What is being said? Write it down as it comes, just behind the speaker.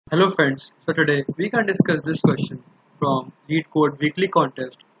Hello friends, so today we can discuss this question from Lead Code Weekly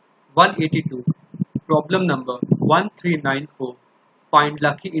Contest 182, problem number 1394, find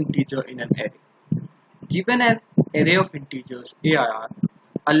lucky integer in an array. Given an array of integers AIR,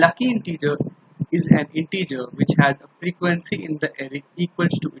 a lucky integer is an integer which has a frequency in the array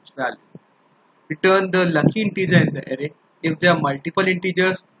equals to its value. Return the lucky integer in the array. If there are multiple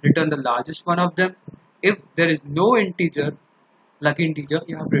integers, return the largest one of them. If there is no lucky integer,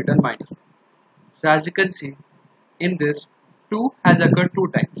 you have to return minus. So as you can see, in this 2 has occurred 2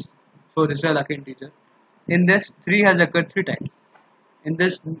 times. So this is a lucky integer. In this 3 has occurred 3 times. In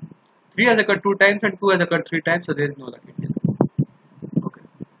this 3 has occurred 2 times and 2 has occurred 3 times, so there is no lucky integer. Okay.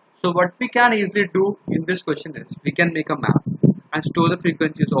 So what we can easily do in this question is we can make a map and store the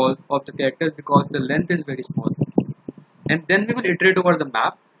frequencies all of the characters because the length is very small. And then we will iterate over the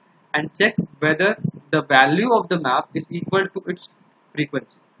map and check whether the value of the map is equal to its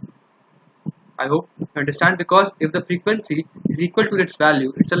frequency. I hope you understand, because if the frequency is equal to its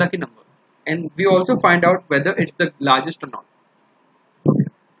value, it's a lucky number. And we also find out whether it's the largest or not. Okay.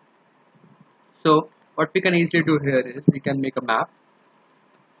 So what we can easily do here is we can make a map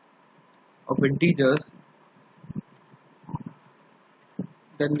of integers.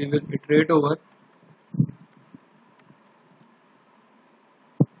 Then we will iterate over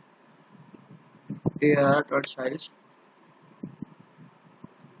AR.size.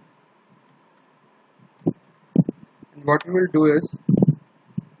 And what we will do is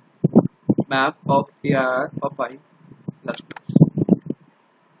map of AR of I plus plus,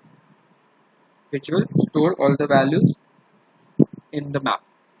 which will store all the values in the map.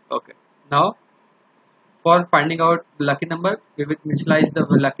 Okay. Now for finding out the lucky number, we will initialize the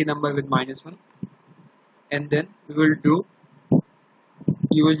lucky number with -1, and then you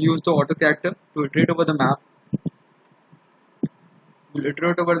will use the auto character to iterate over the map. We'll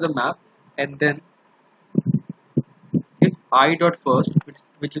iterate over the map, and then if I dot first,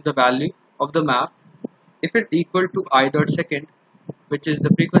 which is the value of the map, if it's equal to I dot second, which is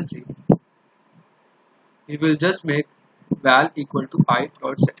the frequency, we will just make val equal to I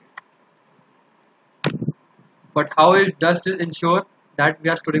dot second. But how does this ensure that we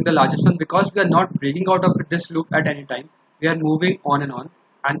are storing the largest one? Because we are not breaking out of this loop at any time. We are moving on and on.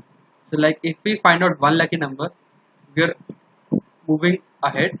 And so like if we find out one lucky number, we are moving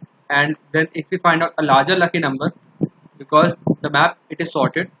ahead. And then if we find out a larger lucky number, because the map it is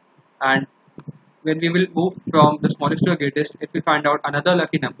sorted, and when we will move from the smallest to the greatest, if we find out another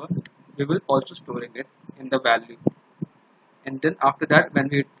lucky number, we will also storing it in the value. And then after that, when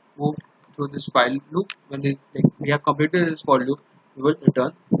we move through this while loop, when we have completed this for loop, we will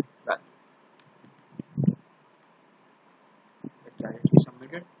return value. It's directly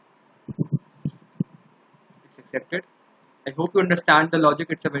submitted. It's accepted. I hope you understand the logic.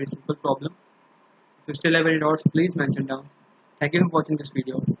 It's a very simple problem. If you still have any doubts, please mention down. Thank you for watching this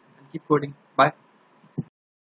video and keep coding. Bye.